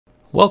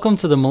Welcome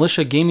to the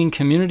Militia gaming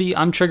community.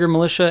 I'm Trigger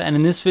Militia, and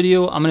in this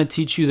video I'm going to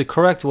teach you the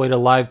correct way to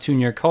live tune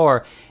your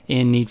car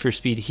in Need for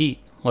Speed Heat.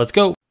 Let's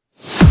go!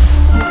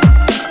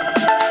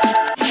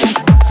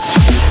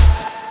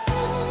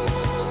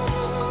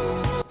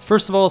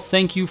 First of all,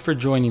 thank you for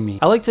joining me.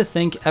 I like to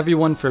thank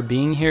everyone for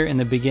being here in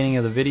the beginning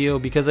of the video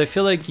because I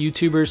feel like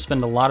YouTubers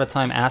spend a lot of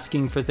time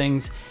asking for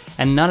things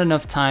and not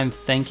enough time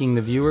thanking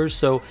the viewers.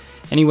 So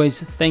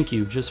anyways, thank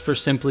you just for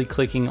simply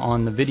clicking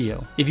on the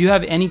video. If you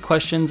have any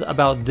questions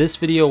about this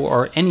video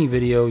or any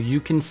video,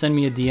 you can send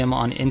me a DM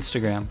on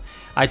Instagram.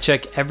 I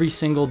check every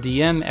single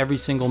DM, every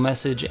single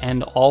message,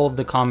 and all of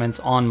the comments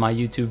on my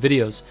YouTube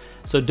videos.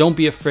 So don't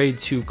be afraid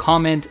to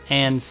comment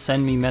and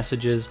send me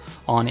messages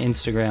on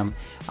Instagram.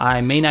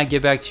 I may not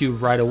get back to you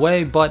right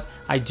away, but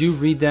I do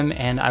read them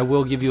and I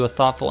will give you a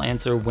thoughtful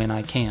answer when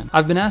I can.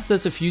 I've been asked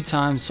this a few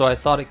times, so I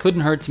thought it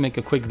couldn't hurt to make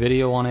a quick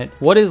video on it.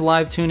 What is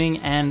live tuning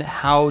and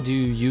how do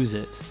you use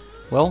it?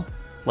 Well,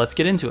 let's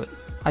get into it.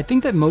 I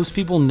think that most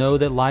people know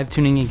that live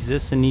tuning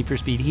exists in Need for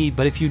Speed Heat,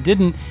 but if you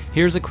didn't,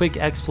 here's a quick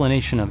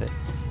explanation of it.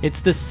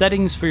 It's the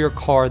settings for your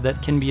car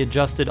that can be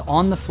adjusted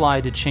on the fly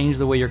to change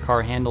the way your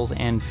car handles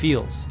and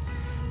feels.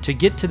 To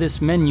get to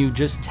this menu,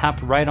 just tap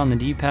right on the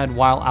D-pad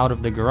while out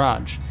of the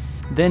garage.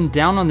 Then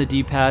down on the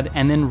D-pad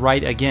and then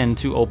right again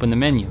to open the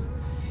menu.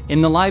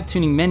 In the live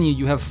tuning menu,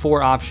 you have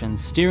four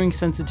options: steering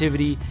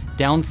sensitivity,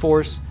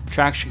 downforce,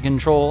 traction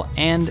control,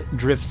 and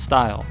drift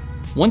style.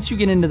 Once you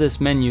get into this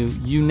menu,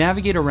 you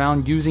navigate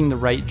around using the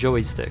right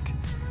joystick.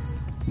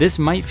 This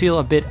might feel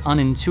a bit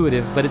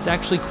unintuitive, but it's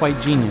actually quite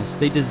genius.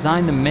 They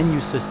designed the menu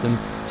system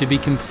to be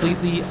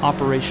completely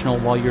operational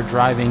while you're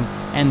driving,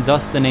 and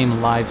thus the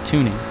name live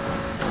tuning.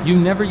 You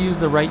never use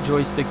the right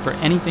joystick for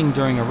anything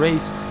during a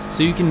race,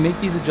 so you can make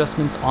these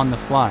adjustments on the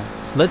fly.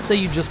 Let's say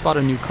you just bought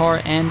a new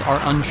car and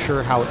are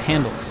unsure how it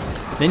handles.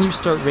 Then you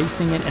start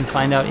racing it and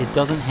find out it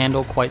doesn't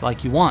handle quite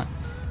like you want.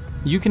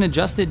 You can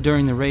adjust it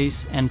during the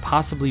race and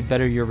possibly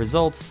better your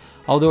results.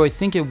 Although I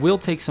think it will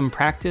take some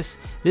practice,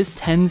 this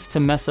tends to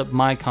mess up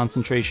my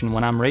concentration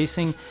when I'm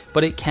racing,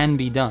 but it can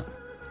be done.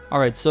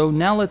 Alright, so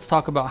now let's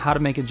talk about how to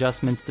make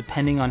adjustments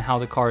depending on how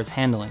the car is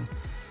handling.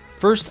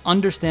 First,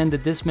 understand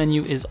that this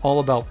menu is all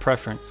about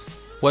preference.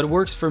 What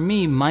works for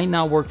me might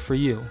not work for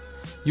you.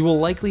 You will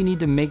likely need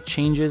to make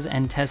changes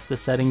and test the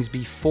settings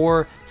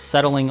before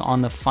settling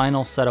on the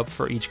final setup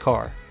for each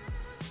car.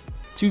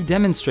 To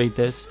demonstrate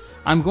this,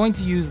 I'm going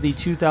to use the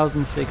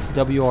 2006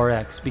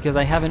 WRX because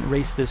I haven't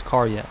raced this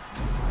car yet.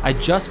 I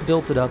just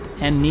built it up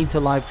and need to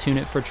live tune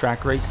it for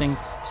track racing,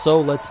 so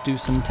let's do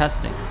some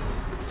testing.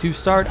 To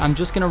start, I'm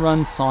just going to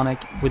run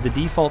Sonic with the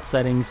default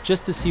settings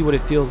just to see what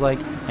it feels like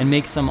and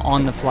make some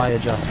on-the-fly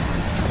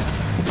adjustments.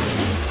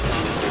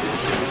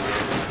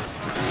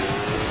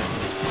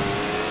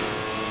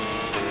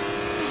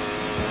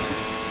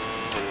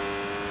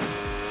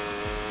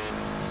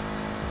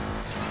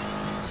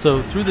 So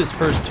through this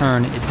first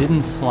turn, it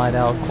didn't slide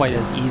out quite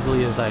as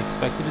easily as I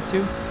expected it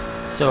to.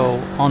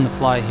 So on the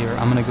fly here,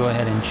 I'm going to go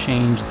ahead and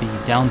change the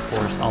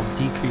downforce. I'll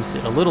decrease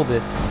it a little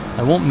bit.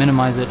 I won't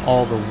minimize it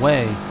all the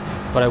way,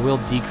 but I will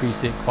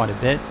decrease it quite a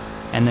bit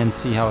and then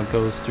see how it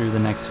goes through the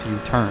next few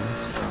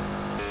turns.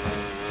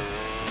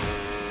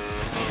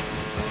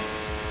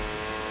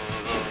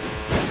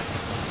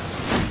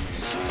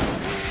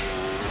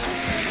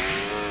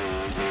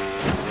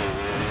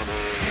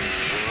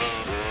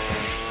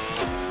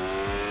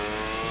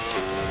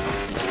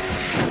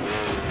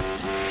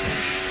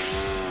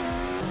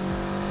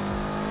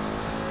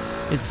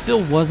 It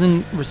still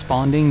wasn't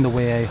responding the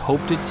way I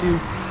hoped it to,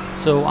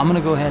 so I'm going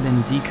to go ahead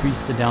and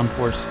decrease the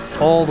downforce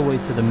all the way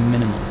to the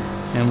minimum,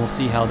 and we'll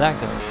see how that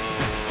goes.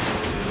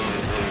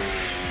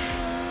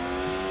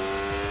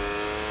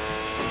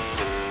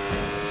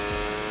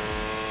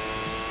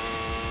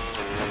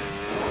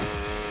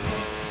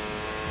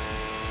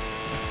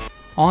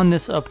 On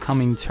this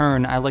upcoming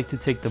turn, I like to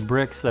take the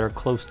bricks that are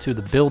close to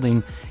the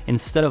building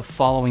instead of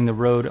following the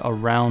road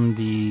around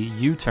the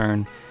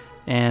U-turn.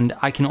 And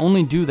I can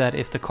only do that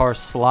if the car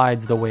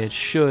slides the way it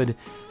should,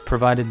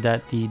 provided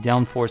that the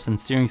downforce and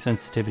steering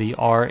sensitivity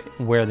are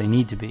where they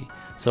need to be.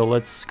 So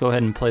let's go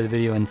ahead and play the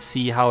video and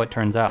see how it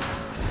turns out.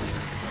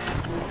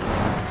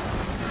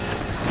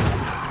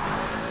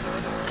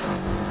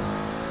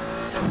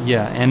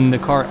 Yeah, and the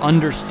car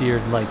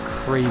understeered like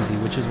crazy,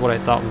 which is what I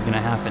thought was going to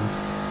happen.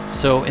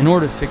 So in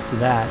order to fix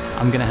that,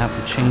 I'm going to have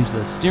to change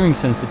the steering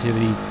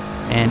sensitivity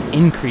and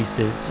increase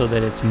it so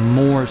that it's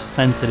more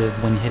sensitive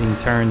when hitting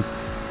turns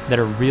that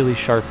are really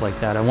sharp like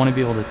that. I want to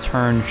be able to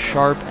turn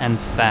sharp and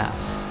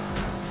fast.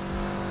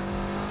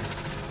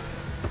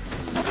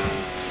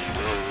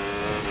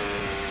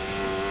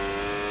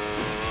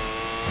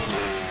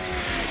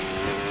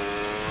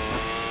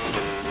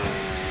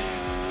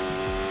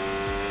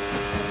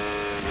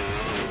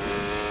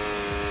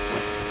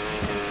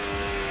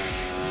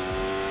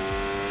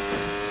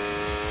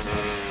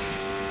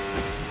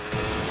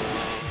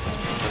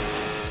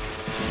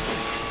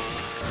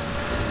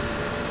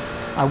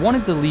 I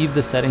wanted to leave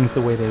the settings the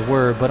way they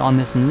were, but on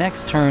this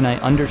next turn I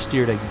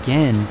understeered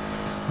again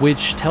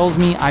which tells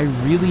me I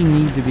really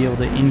need to be able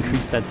to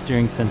increase that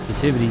steering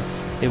sensitivity.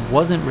 It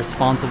wasn't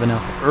responsive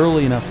enough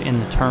early enough in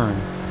the turn.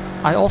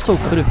 I also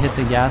could have hit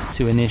the gas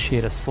to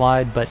initiate a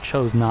slide, but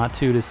chose not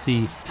to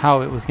see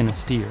how it was going to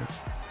steer.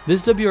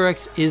 This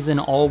WRX is an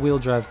all-wheel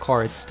drive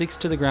car. It sticks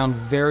to the ground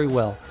very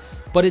well,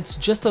 but it's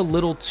just a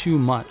little too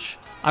much.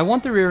 I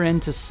want the rear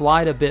end to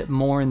slide a bit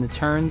more in the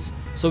turns,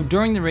 so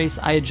during the race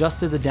I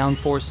adjusted the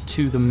downforce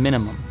to the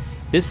minimum.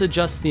 This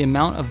adjusts the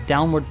amount of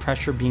downward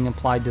pressure being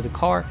applied to the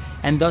car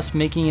and thus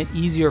making it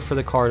easier for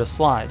the car to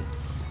slide.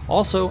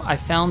 Also, I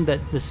found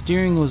that the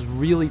steering was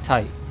really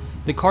tight.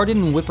 The car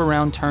didn't whip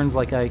around turns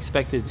like I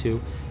expected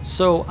to,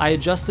 so I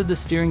adjusted the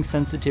steering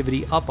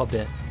sensitivity up a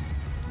bit.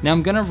 Now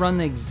I'm going to run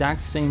the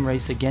exact same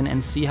race again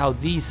and see how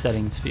these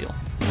settings feel.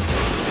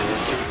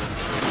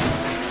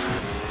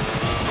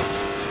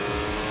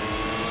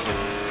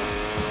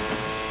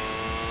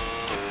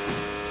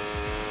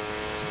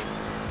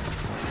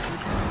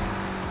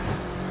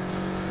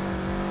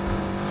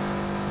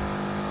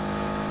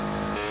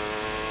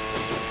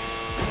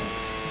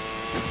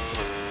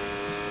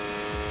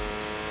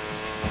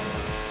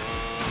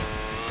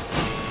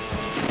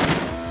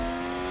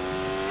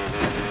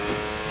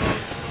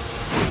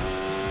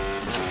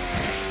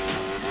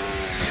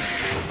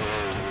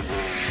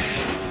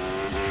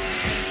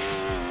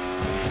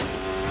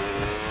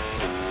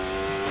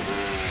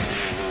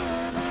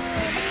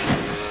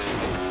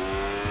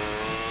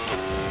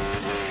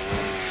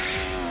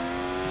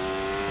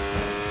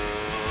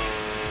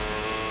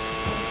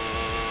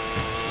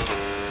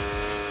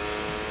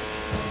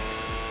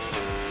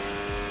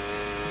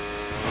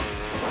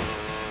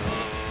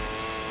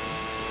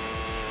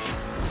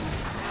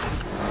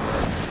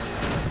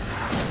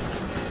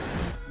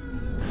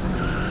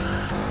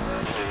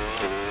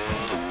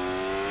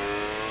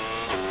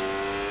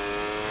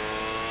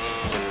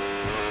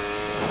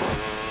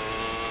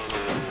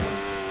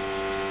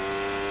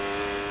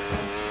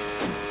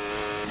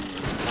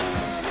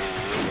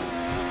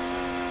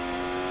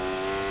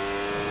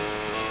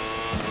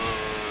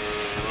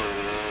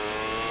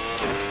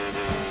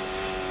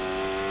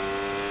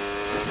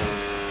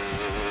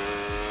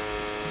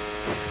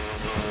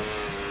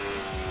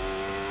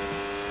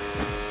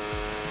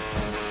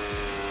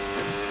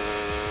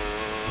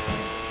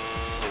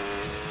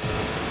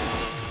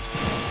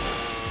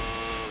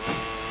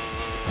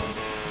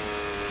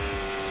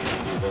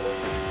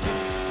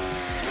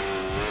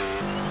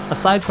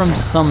 Aside from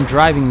some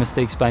driving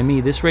mistakes by me,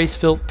 this race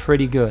felt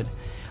pretty good.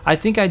 I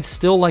think I'd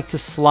still like to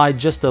slide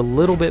just a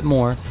little bit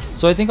more,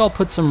 so I think I'll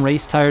put some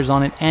race tires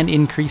on it and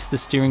increase the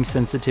steering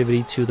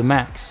sensitivity to the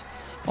max.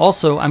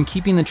 Also, I'm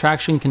keeping the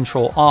traction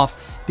control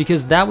off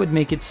because that would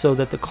make it so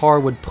that the car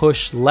would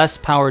push less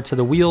power to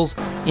the wheels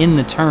in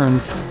the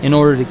turns in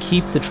order to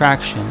keep the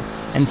traction.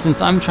 And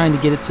since I'm trying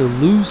to get it to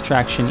lose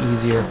traction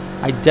easier,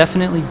 I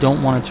definitely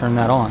don't want to turn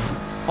that on.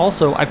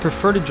 Also, I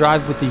prefer to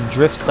drive with the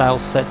drift style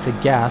set to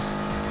gas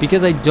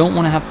because I don't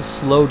want to have to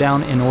slow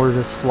down in order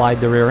to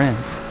slide the rear end.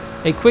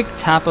 A quick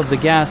tap of the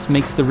gas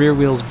makes the rear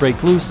wheels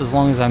break loose as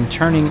long as I'm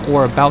turning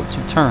or about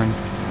to turn,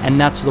 and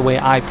that's the way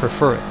I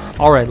prefer it.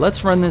 Alright,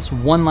 let's run this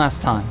one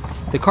last time.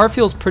 The car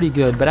feels pretty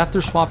good, but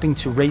after swapping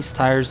to race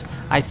tires,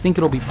 I think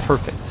it'll be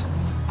perfect.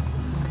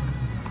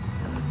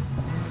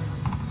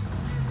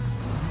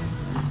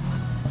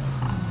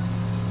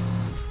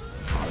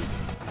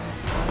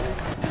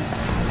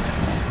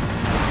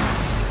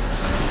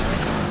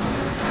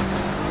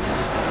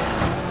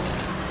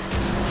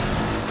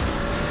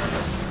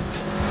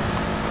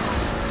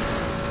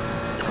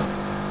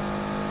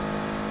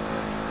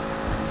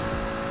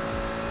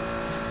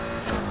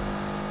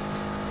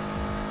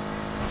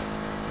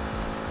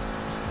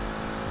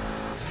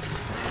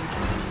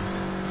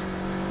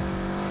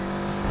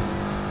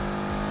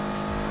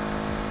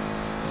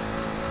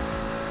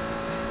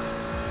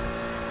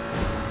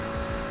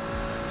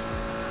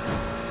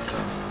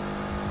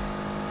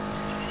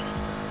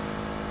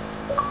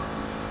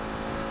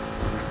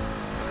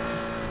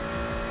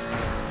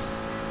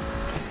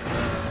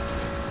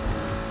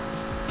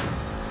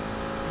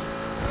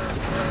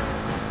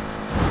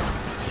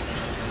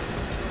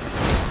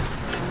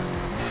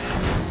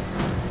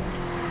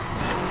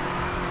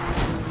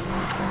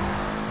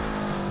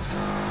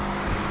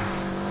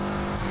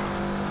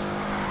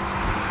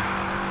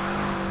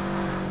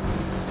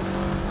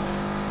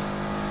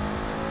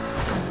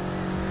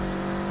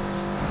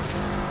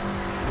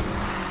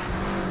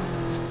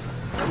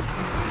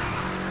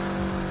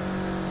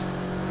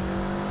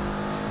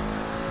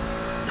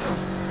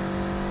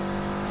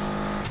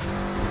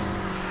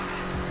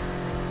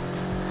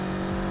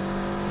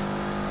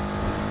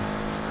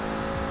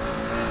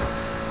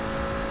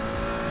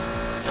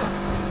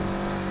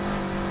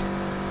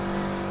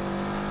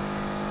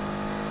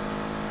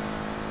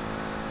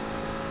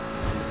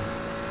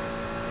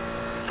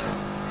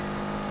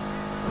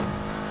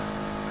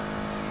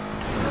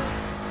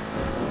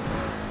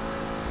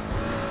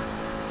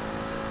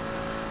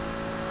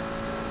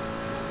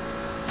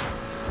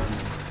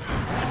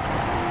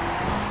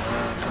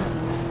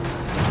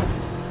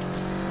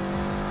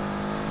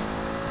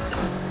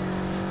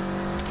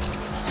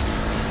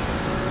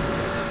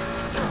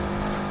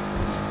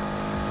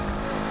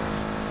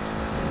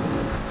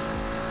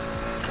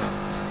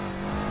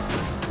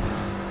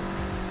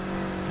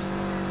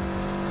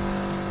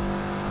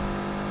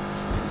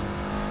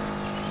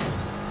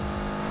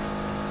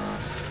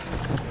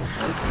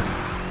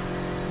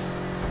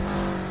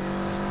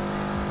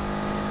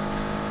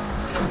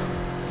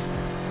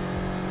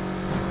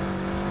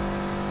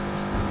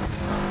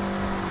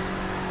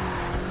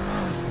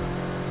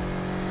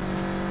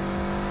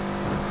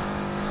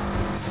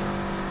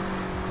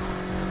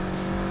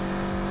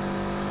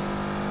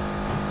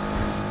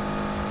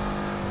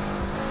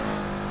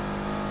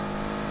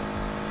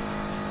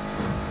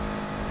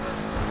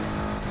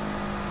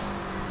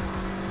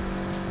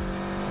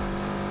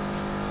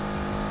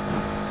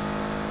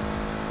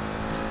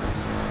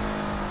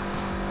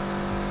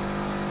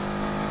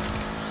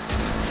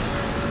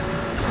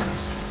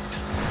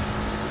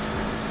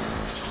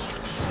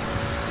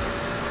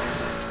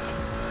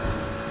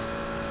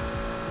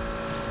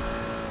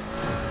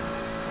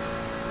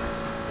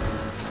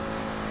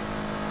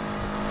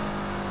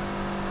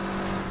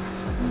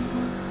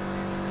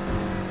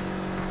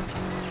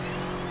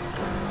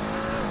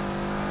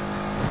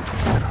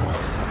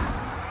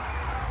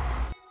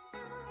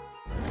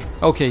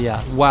 Okay,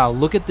 yeah, wow,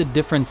 look at the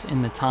difference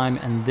in the time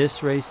in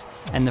this race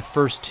and the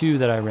first two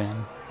that I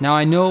ran. Now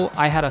I know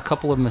I had a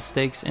couple of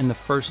mistakes in the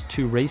first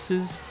two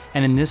races,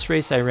 and in this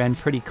race I ran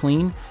pretty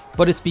clean,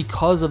 but it's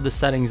because of the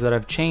settings that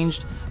I've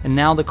changed, and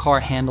now the car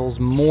handles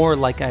more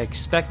like I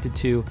expected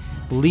to,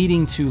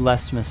 leading to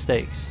less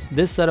mistakes.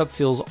 This setup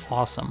feels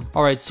awesome.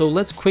 Alright, so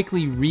let's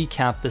quickly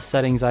recap the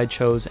settings I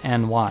chose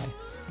and why.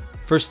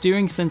 For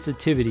steering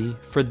sensitivity,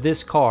 for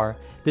this car,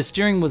 the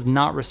steering was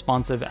not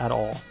responsive at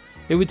all.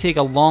 It would take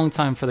a long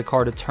time for the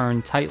car to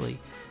turn tightly.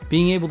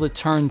 Being able to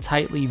turn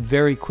tightly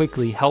very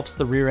quickly helps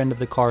the rear end of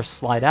the car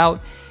slide out,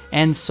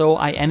 and so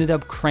I ended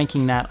up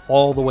cranking that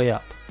all the way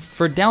up.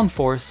 For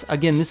downforce,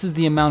 again, this is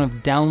the amount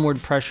of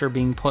downward pressure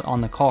being put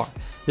on the car.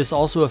 This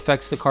also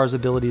affects the car's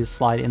ability to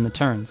slide in the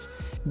turns.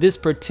 This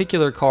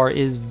particular car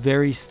is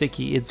very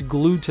sticky, it's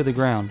glued to the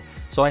ground,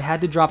 so I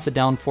had to drop the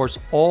downforce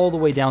all the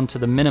way down to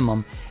the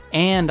minimum,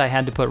 and I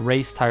had to put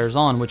race tires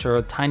on, which are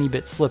a tiny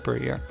bit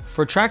slipperier.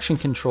 For traction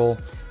control,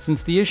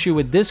 since the issue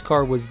with this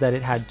car was that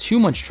it had too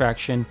much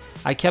traction,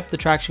 I kept the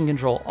traction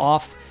control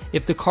off.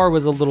 If the car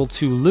was a little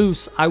too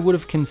loose, I would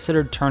have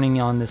considered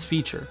turning on this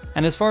feature.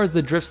 And as far as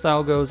the drift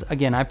style goes,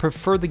 again, I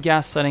prefer the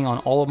gas setting on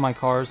all of my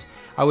cars.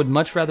 I would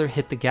much rather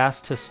hit the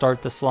gas to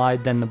start the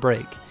slide than the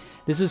brake.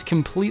 This is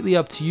completely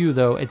up to you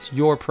though, it's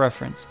your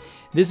preference.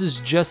 This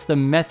is just the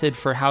method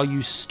for how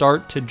you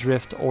start to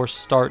drift or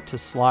start to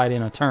slide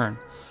in a turn.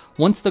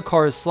 Once the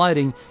car is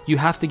sliding, you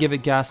have to give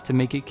it gas to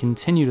make it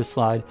continue to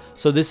slide,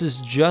 so this is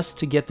just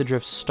to get the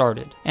drift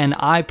started. And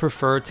I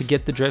prefer to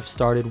get the drift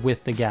started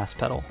with the gas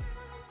pedal.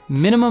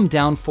 Minimum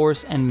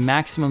downforce and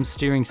maximum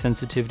steering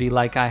sensitivity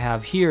like I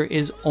have here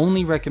is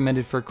only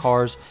recommended for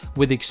cars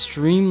with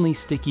extremely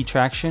sticky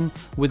traction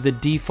with the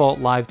default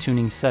live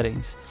tuning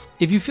settings.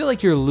 If you feel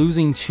like you're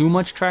losing too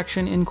much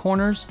traction in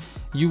corners,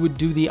 you would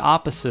do the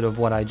opposite of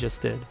what I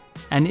just did.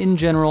 And in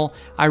general,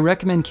 I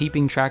recommend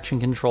keeping traction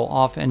control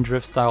off and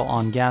drift style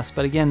on gas,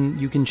 but again,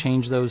 you can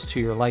change those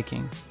to your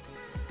liking.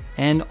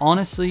 And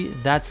honestly,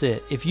 that's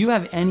it. If you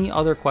have any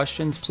other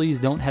questions, please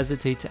don't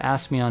hesitate to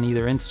ask me on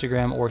either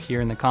Instagram or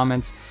here in the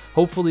comments.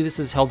 Hopefully this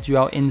has helped you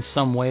out in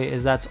some way,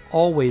 as that's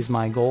always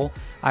my goal.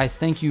 I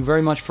thank you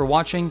very much for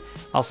watching.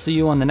 I'll see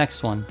you on the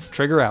next one.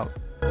 Trigger out.